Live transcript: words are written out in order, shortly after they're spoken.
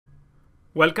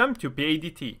Welcome to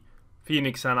PADT,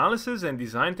 Phoenix Analysis and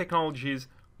Design Technologies,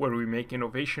 where we make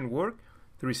innovation work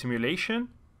through simulation,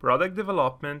 product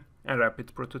development, and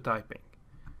rapid prototyping.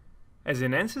 As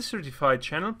an ANSYS certified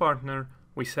channel partner,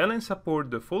 we sell and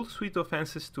support the full suite of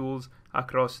ANSYS tools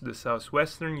across the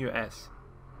southwestern US.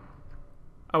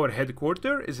 Our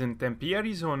headquarters is in Tempe,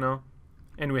 Arizona,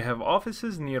 and we have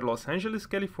offices near Los Angeles,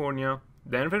 California,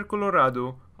 Denver,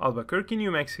 Colorado, Albuquerque,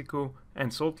 New Mexico,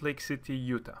 and Salt Lake City,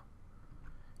 Utah.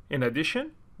 In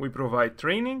addition, we provide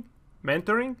training,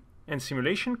 mentoring, and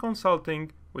simulation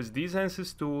consulting with these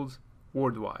ANSYS tools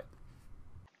worldwide.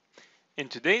 In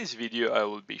today's video, I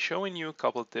will be showing you a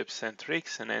couple tips and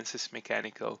tricks in ANSYS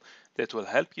Mechanical that will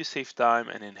help you save time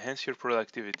and enhance your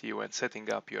productivity when setting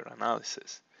up your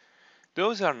analysis.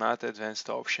 Those are not advanced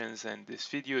options, and this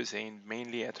video is aimed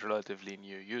mainly at relatively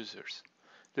new users.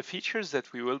 The features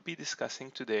that we will be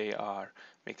discussing today are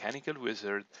Mechanical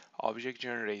Wizard, Object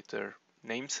Generator,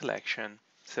 Name Selection,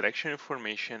 Selection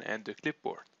Information, and the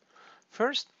Clipboard.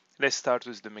 First, let's start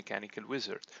with the Mechanical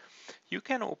Wizard. You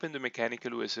can open the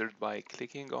Mechanical Wizard by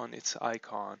clicking on its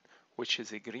icon, which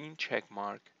is a green check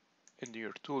mark in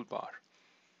your toolbar.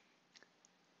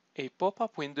 A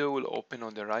pop-up window will open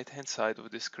on the right-hand side of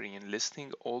the screen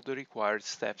listing all the required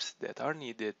steps that are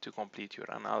needed to complete your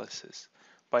analysis.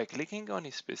 By clicking on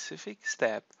a specific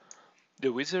step,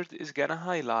 the wizard is gonna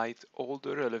highlight all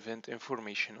the relevant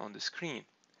information on the screen.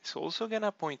 It's also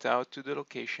gonna point out to the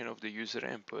location of the user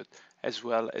input as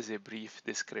well as a brief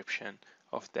description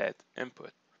of that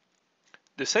input.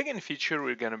 The second feature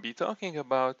we're gonna be talking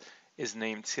about is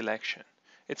named selection.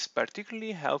 It's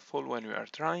particularly helpful when we are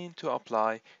trying to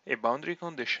apply a boundary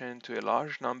condition to a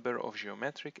large number of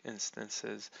geometric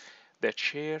instances that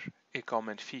share a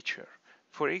common feature.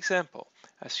 For example,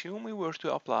 assume we were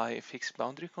to apply a fixed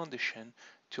boundary condition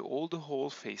to all the hole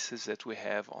faces that we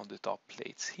have on the top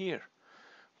plates here.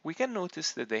 We can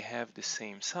notice that they have the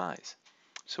same size.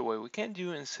 So what we can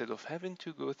do, instead of having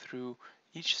to go through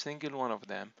each single one of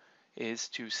them, is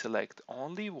to select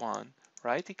only one,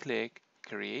 right-click,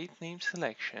 create name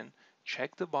selection,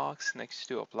 check the box next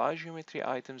to apply geometry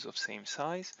items of same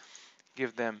size,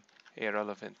 give them a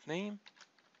relevant name,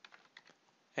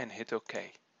 and hit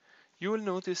OK. You will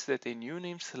notice that a new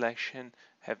name selection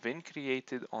have been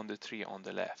created on the tree on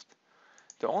the left.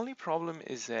 The only problem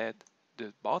is that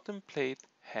the bottom plate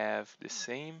have the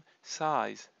same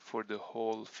size for the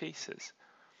whole faces.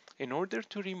 In order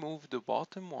to remove the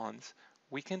bottom ones,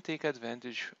 we can take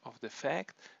advantage of the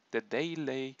fact that they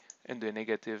lay in the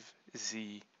negative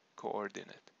Z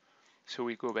coordinate. So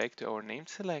we go back to our name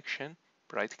selection,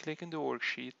 right click in the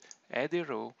worksheet, add a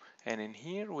row, and in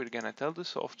here we're gonna tell the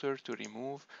software to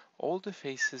remove all the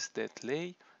faces that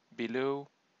lay below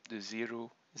the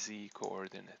 0Z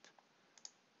coordinate.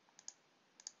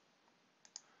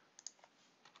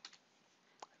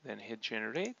 Then hit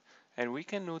generate, and we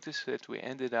can notice that we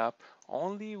ended up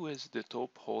only with the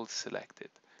top hole selected.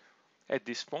 At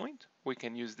this point, we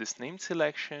can use this named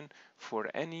selection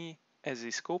as a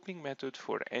scoping method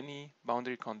for any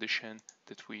boundary condition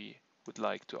that we would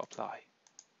like to apply.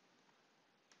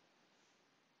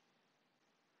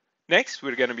 Next,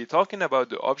 we're going to be talking about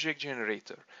the object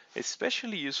generator,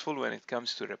 especially useful when it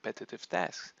comes to repetitive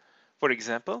tasks. For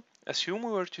example, assume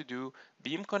we were to do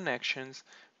beam connections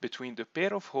between the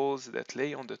pair of holes that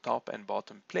lay on the top and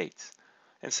bottom plates.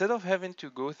 Instead of having to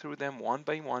go through them one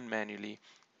by one manually,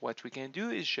 what we can do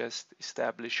is just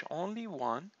establish only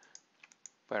one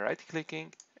by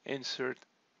right-clicking, insert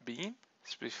beam,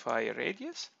 specify a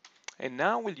radius, and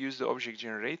now we'll use the object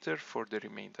generator for the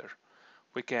remainder.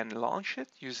 We can launch it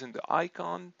using the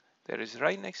icon that is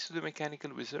right next to the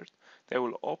Mechanical Wizard that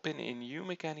will open a new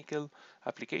Mechanical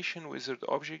Application Wizard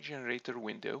Object Generator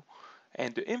window,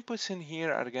 and the inputs in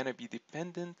here are going to be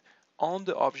dependent on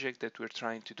the object that we're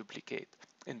trying to duplicate.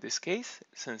 In this case,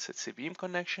 since it's a beam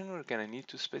connection, we're going to need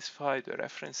to specify the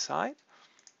reference side,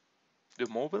 the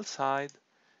mobile side,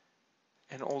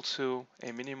 and also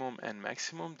a minimum and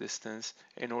maximum distance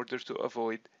in order to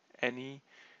avoid any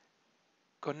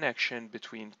connection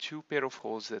between two pair of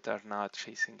holes that are not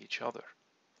facing each other.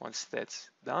 Once that's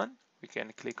done, we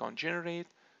can click on generate,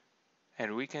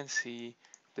 and we can see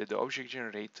that the object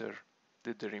generator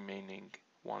did the remaining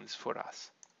ones for us.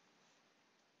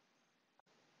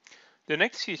 The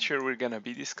next feature we're going to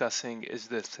be discussing is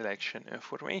the selection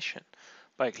information.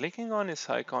 By clicking on this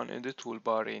icon in the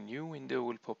toolbar, a new window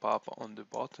will pop up on the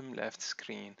bottom left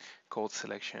screen called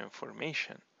Selection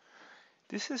Information.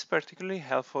 This is particularly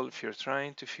helpful if you're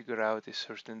trying to figure out a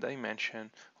certain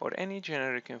dimension or any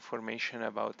generic information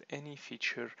about any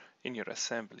feature in your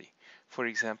assembly. For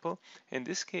example, in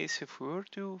this case, if we were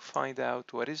to find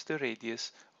out what is the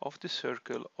radius of the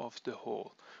circle of the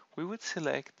hole, we would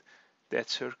select that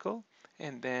circle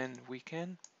and then we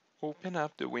can open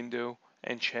up the window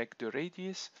and check the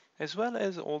radius as well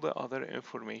as all the other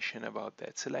information about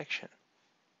that selection.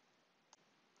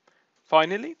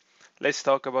 Finally, let's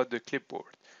talk about the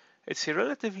clipboard. It's a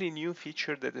relatively new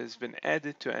feature that has been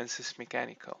added to ANSYS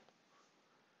Mechanical.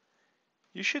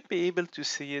 You should be able to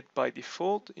see it by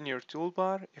default in your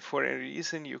toolbar. If for any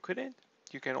reason you couldn't,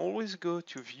 you can always go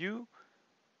to View,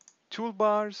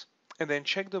 Toolbars, and then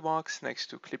check the box next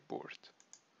to Clipboard.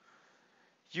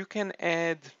 You can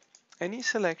add any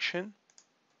selection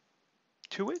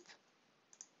to it,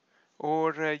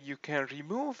 or you can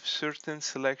remove certain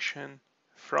selection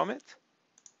from it,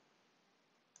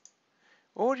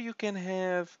 or you can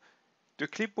have the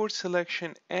clipboard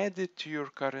selection added to your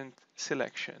current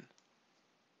selection,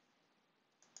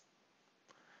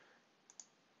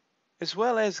 as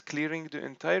well as clearing the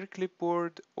entire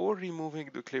clipboard or removing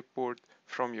the clipboard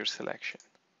from your selection.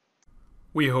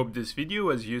 We hope this video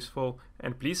was useful,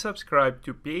 and please subscribe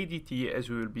to PADT as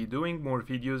we will be doing more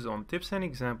videos on tips and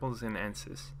examples in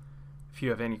ANSYS. If you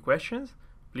have any questions,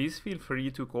 please feel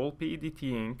free to call PADT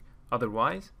Inc.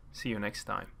 Otherwise, see you next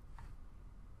time.